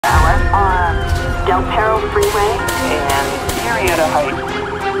Del Perro Freeway. And Marietta Heights.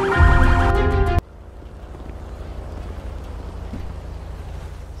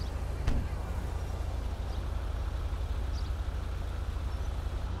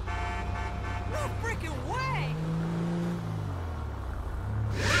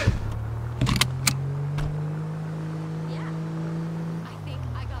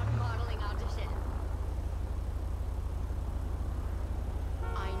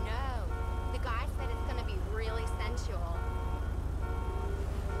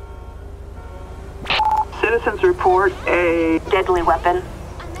 Citizens report a Deadly weapon.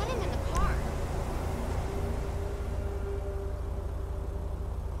 I met him in the car.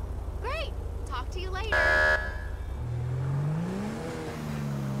 Great. Talk to you later.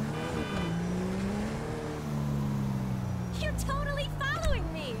 You're totally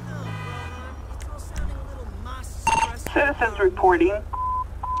following me. Oh, it's all sounding a little stressful. citizens reporting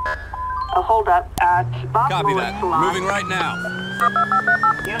A holdup at Bob Copy Mullet that. Salon. Moving right now.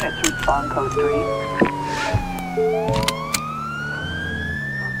 units respond code 3.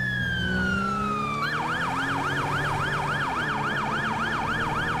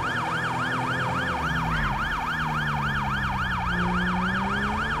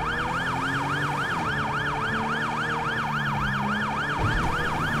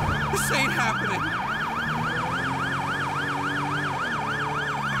 This ain't happening.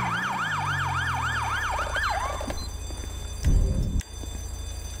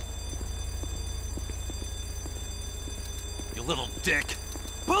 You little dick.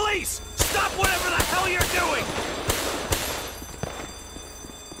 Police! Stop whatever the hell you're doing!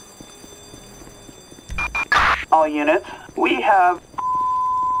 All units, we have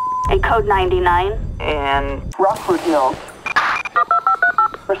A code 99. in Rockford Hills.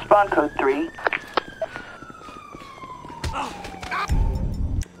 Respond code 3.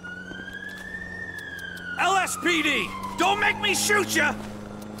 LSPD! Don't make me shoot ya!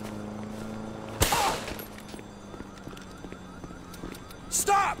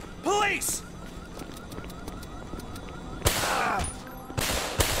 Stop! Police!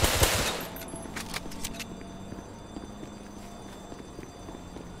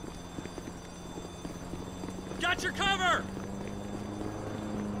 Got your cover!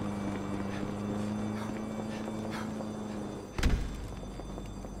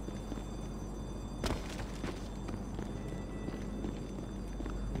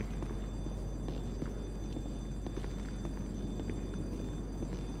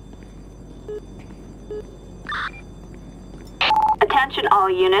 Attention all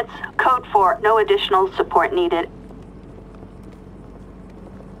units. Code 4. No additional support needed.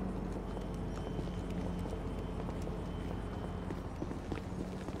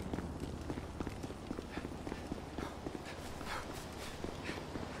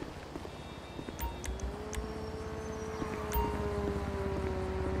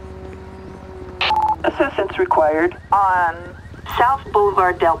 Assistance required on South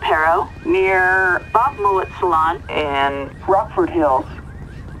Boulevard Del Perro. near Bob Mullet Salon. in Rockford Hills.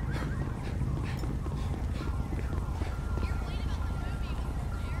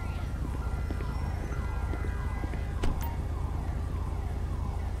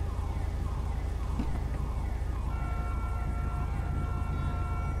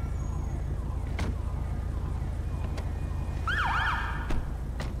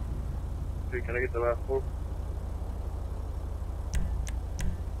 Can I get the last one?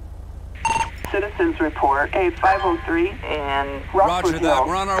 Citizens report a 503 in Rockford Roger that. Hills.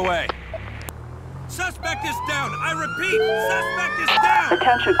 We're on our way. Suspect is down. I repeat, suspect is down!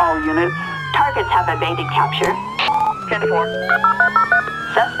 Attention all units. Targets have evaded capture. 10-4.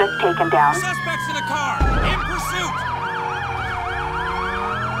 Suspect taken down. Suspects in a car. In pursuit.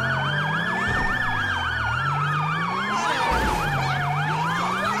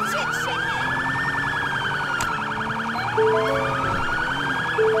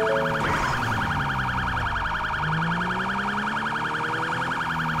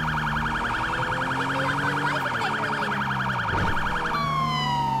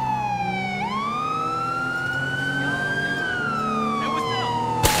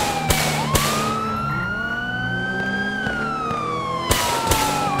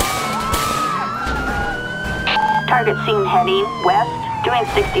 Target seen heading west, doing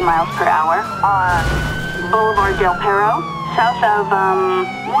 60 miles per hour on Boulevard Del Perro, south of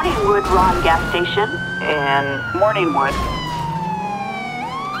Morningwood Ron gas station. in Morningwood.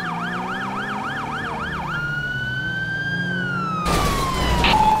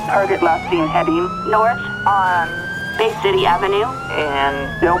 Target last seen heading North on Bay City Avenue.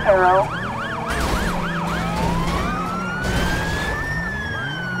 in Del Perro.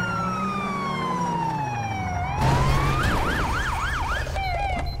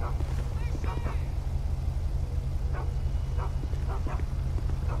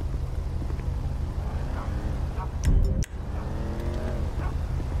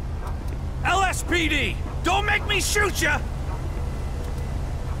 LSPD! Don't make me shoot ya!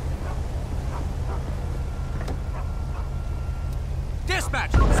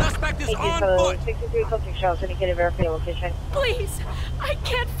 Dispatch! Suspect is on foot! 63 Celtic Shells, indicated verify your location. Please, I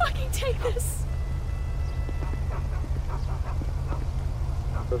can't fucking take this.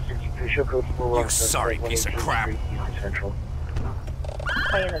 You sorry piece of crap. Central.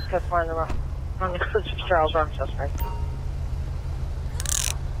 Plane is code 4 on the wrong. On the Celtic Charles, wrong suspect.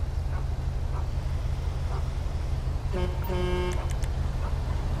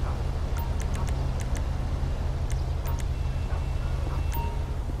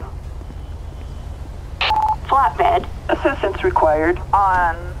 Flatbed. Assistance required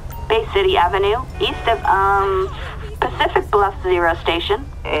on Bay City Avenue, east of, Pacific Bluff Zero Station.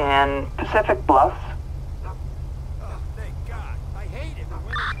 and Pacific Bluffs. Thank God. I hate it when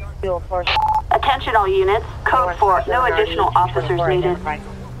women start... Fuel force. Attention all units. Code 4. No additional officers needed.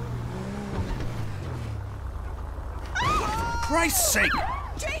 Christ's sake!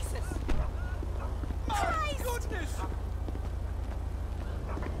 Jesus! My goodness!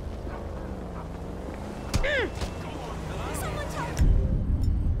 Someone tell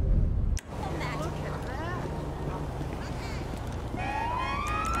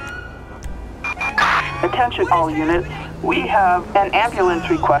Attention all units. We have an ambulance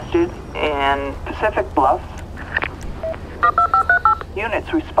requested in Pacific Bluffs.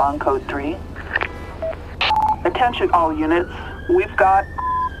 Units respond code 3. Attention all units. We've got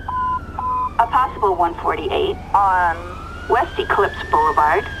A possible 148 on West Eclipse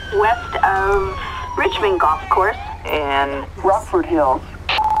Boulevard, west of Richmond Golf Course. in Rockford Hills.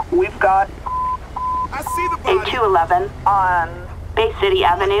 We've got I see the A body! 211 on Bay City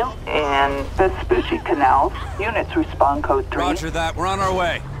Avenue. in Vespucci Canals. Units respond code 3. Roger that, we're on our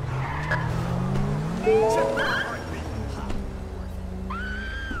way.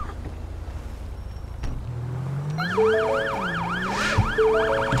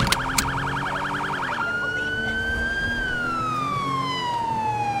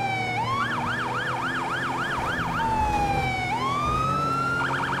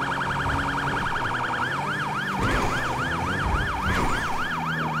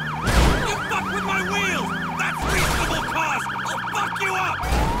 You fuck with my wheels! That's reasonable cause! I'll fuck you up!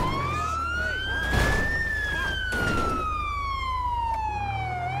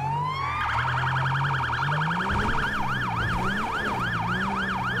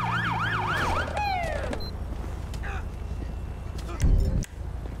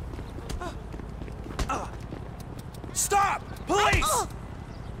 Stop! Police!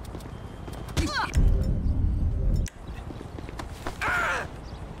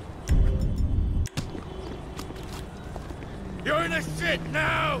 You're in the shit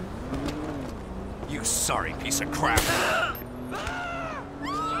now! You sorry piece of crap.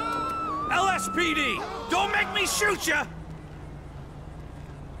 LSPD! Don't make me shoot ya!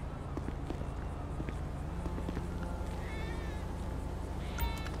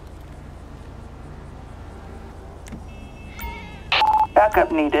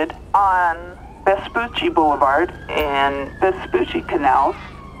 Backup needed on Vespucci Boulevard and Vespucci Canals.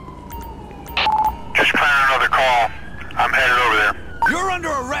 Just planning another call. I'm headed over there. You're under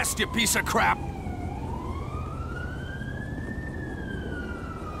arrest, you piece of crap!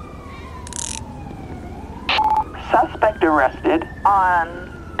 Suspect arrested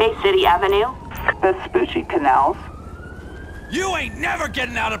on Bay City Avenue. Vespucci Canals. You ain't never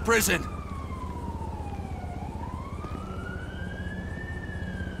getting out of prison!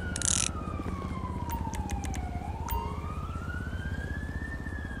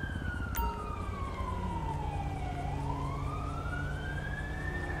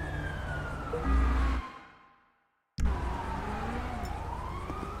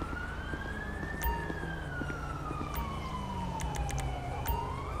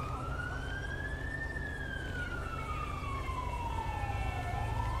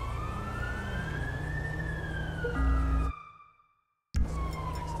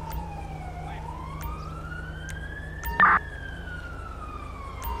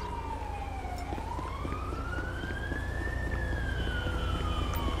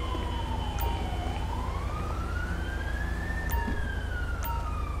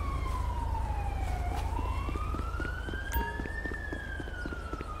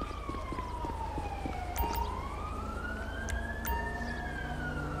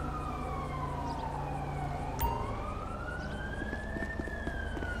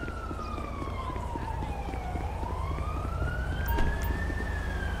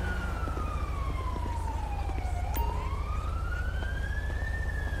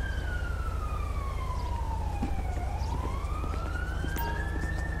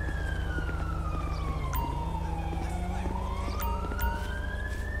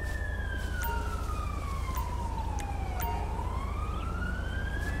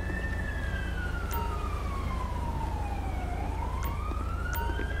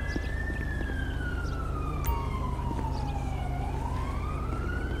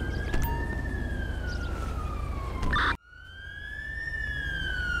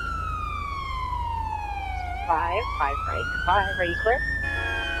 5 right, 5, are you clear?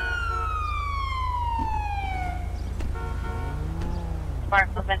 Mark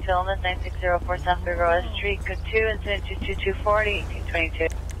mental illness 9604 South Figueroa Street, code 2, incident 22240, 1822.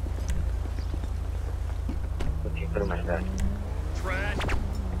 Looking for my back.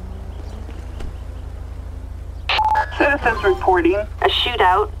 Citizens reporting A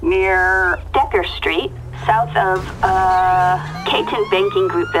shootout near Decker Street, south of Caton Banking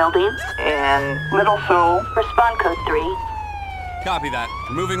Group building. and Little Seoul. Respond code 3. Copy that.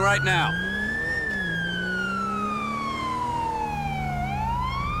 We're moving right now.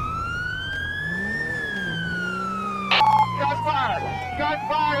 Shot fired! Shot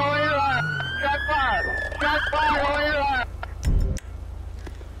fired over your line! Shot fired! Shot fired over your line!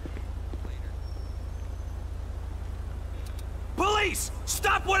 Police!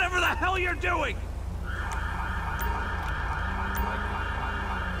 Stop whatever the hell you're doing!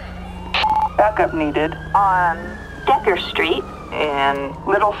 Backup needed On Decker Street. and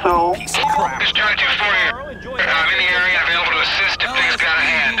Little Seoul. Piece of crap. This is 224 here. I'm in the area and available to assist if things got a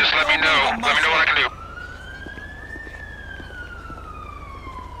hand. Just let me know. Let me know what I can do.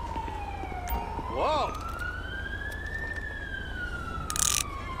 Whoa!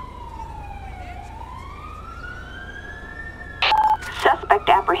 Suspect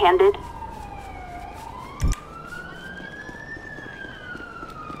apprehended.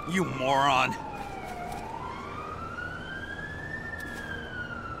 You moron.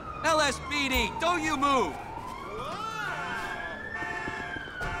 LSPD, don't you move!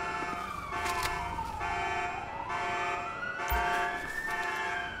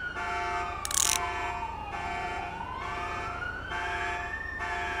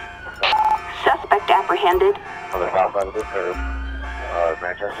 Suspect apprehended. On the south side of this curb,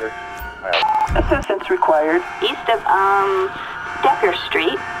 Manchester. Assistance required East of, Decker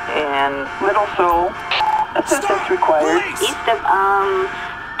Street. and Little Seoul. Assistance required Police! East of,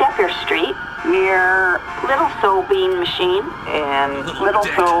 Decker Street. near Little Soul Bean Machine. and Little Little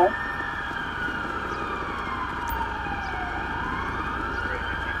dick. Seoul.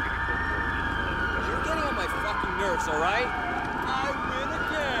 You're getting on my fucking nerves, alright? I win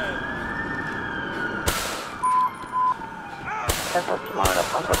again! That's what's tomorrow.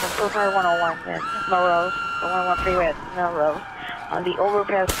 So far 101 at Melrose, the 101 freeway at Melrose. On the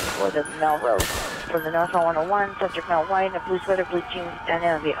overpass before the Melrose. From the north on 101, subject male white and a blue sweater, blue jeans, standing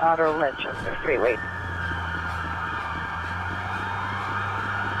on the outer ledge of the freeway.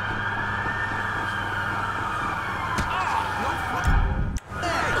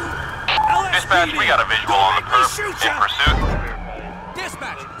 Dispatch, we got a visual on the perp. Shoot In ya! pursuit.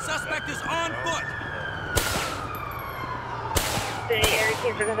 Dispatch, suspect is on foot! The area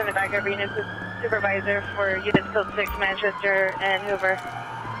teams are concerned about every unit supervisor for units code 6, Manchester and Hoover.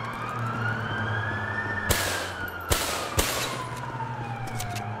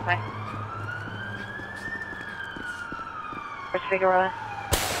 Bye. Where's Figueroa?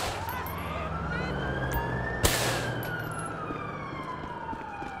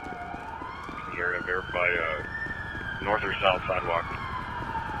 Here and verify north or south sidewalk.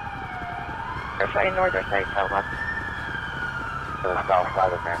 Verify north or south sidewalk. To the south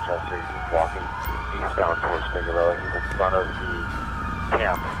side of Manchester, he's walking eastbound towards Figueroa. He's in front of the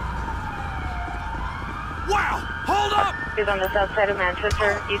camp. Wow! Hold up! He's on the south side of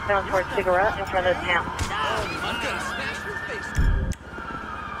Manchester, eastbound towards Figueroa, in front of the town. I'm gonna smash your face!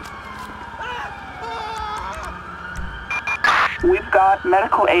 We've got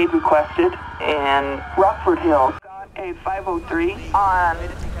medical aid requested in Rockford Hills. Got a 503 On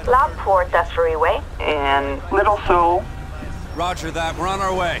Lockport Freeway. and Little Seoul. Roger that, we're on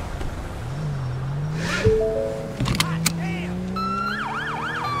our way.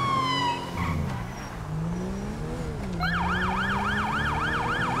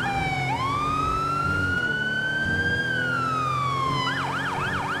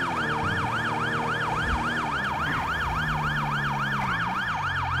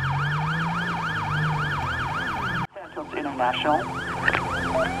 Santos International.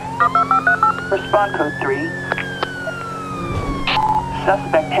 Respond code 3.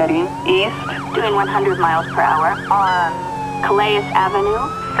 Suspect heading east, Doing 100 miles per hour. On Calais Avenue.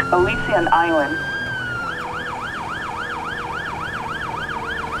 Elysian Island.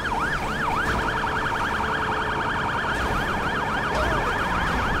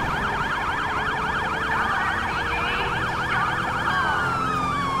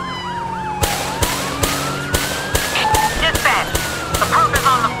 Dispatch, the perp is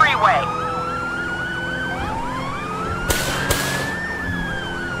on the freeway.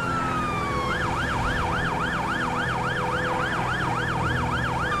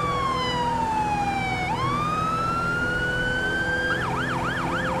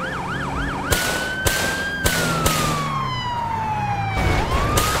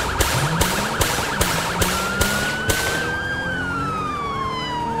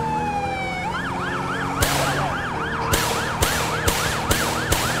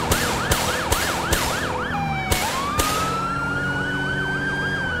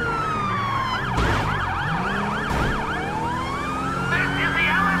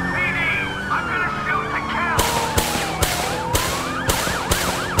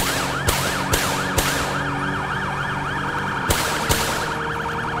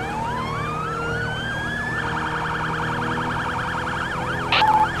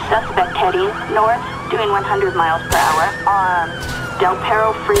 heading north, doing 100 miles per hour on Del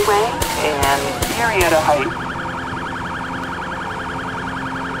Perro Freeway and Murrieta Heights.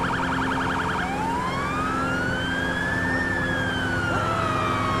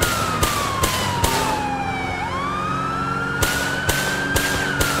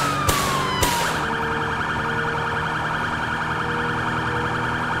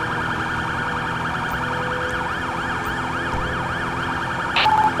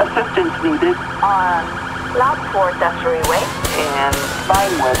 Assistance needed on Loud Forest Freeway and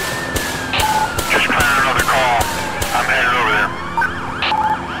Vinewood. Just cleared another call. I'm headed over there.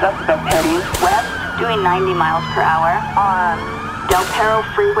 Suspect heading west, doing 90 miles per hour on Del Perro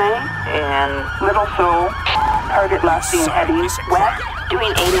Freeway and Little Seoul. Target last seen heading west,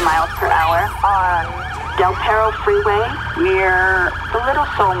 doing 80 miles per hour on Del Perro Freeway near the Little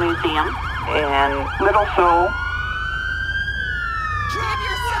Seoul Museum and Little Seoul. Give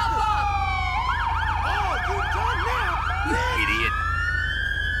yourself up! Oh, you done now? You idiot.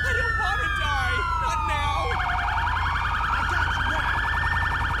 I don't want to die. Not now. I got you now.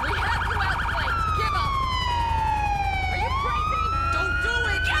 We have you outflanked. Give up. Are you crazy? Don't do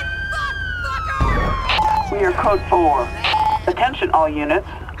it. Get fucked, fucker! We are code 4. Attention all units.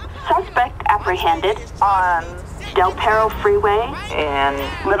 Suspect apprehended on Del Perro Freeway and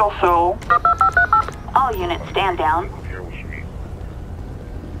Little Seoul. All units stand down.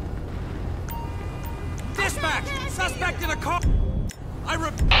 Dispatch! Suspect in a car!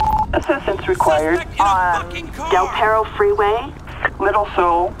 Assistance required Suspect in a on fucking car! Del Perro Freeway. Little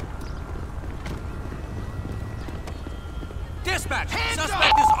Seoul. Dispatch!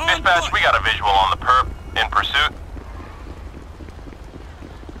 Suspect is on Dispatch, foot! we got a visual on the perp. In pursuit.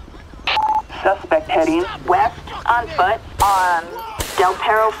 Suspect heading West on foot on Del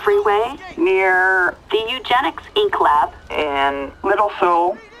Perro Freeway near the Eugenics Inc. Lab and Little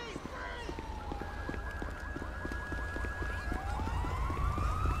Seoul.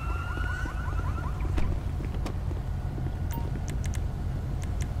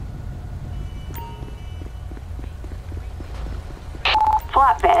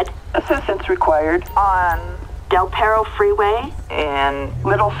 Flatbed Assistance required on Del Perro Freeway and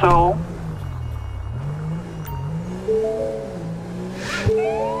Little Seoul.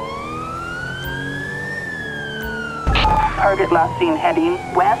 Target last seen heading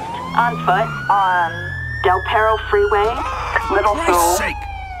west on foot on Del Perro Freeway. Little For Seoul. Christ's sake!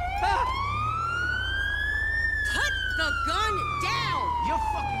 Put the gun down! You're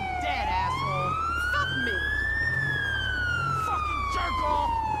fucking dead, asshole. Fuck me! Fucking jerk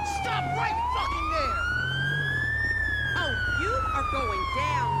off. Stop right fucking there. Oh, you are going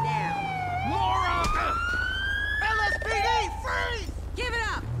down now. Moron. LSPD, freeze! Give it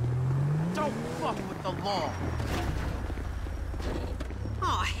up! Don't fuck with the law.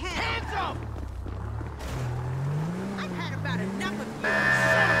 Oh, hell. Hands up! I've had about enough of you,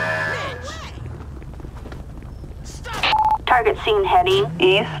 son of a bitch! Stop! Target seen heading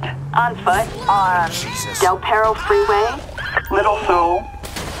East. on foot on Jesus. Del Perro Freeway. Little Seoul.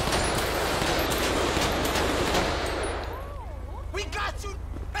 We got you!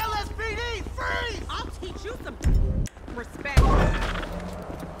 LSPD, freeze! I'll teach you some respect.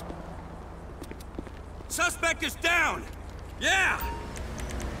 Suspect is down! Yeah!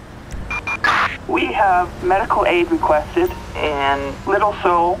 We have medical aid requested and Little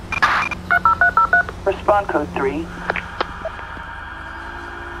Seoul. Respond code 3.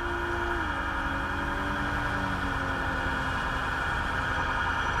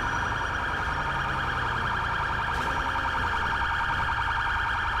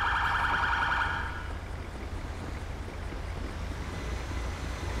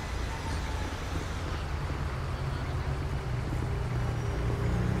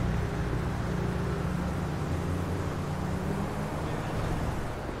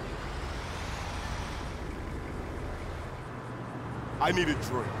 I need a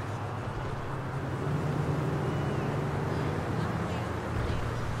drink.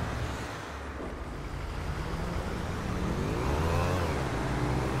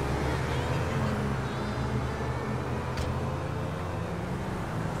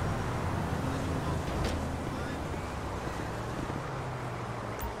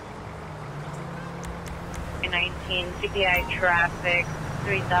 CPI traffic,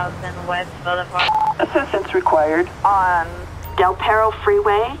 3000 West Boulevard. Assistance required On Del Perro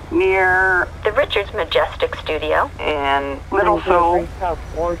Freeway near the Richards Majestic Studio. and Little Seoul. South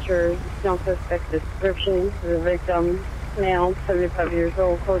Orchard. No suspect description. The victim, male, 75 years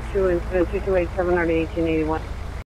old, code 2 incident 228 700 1881.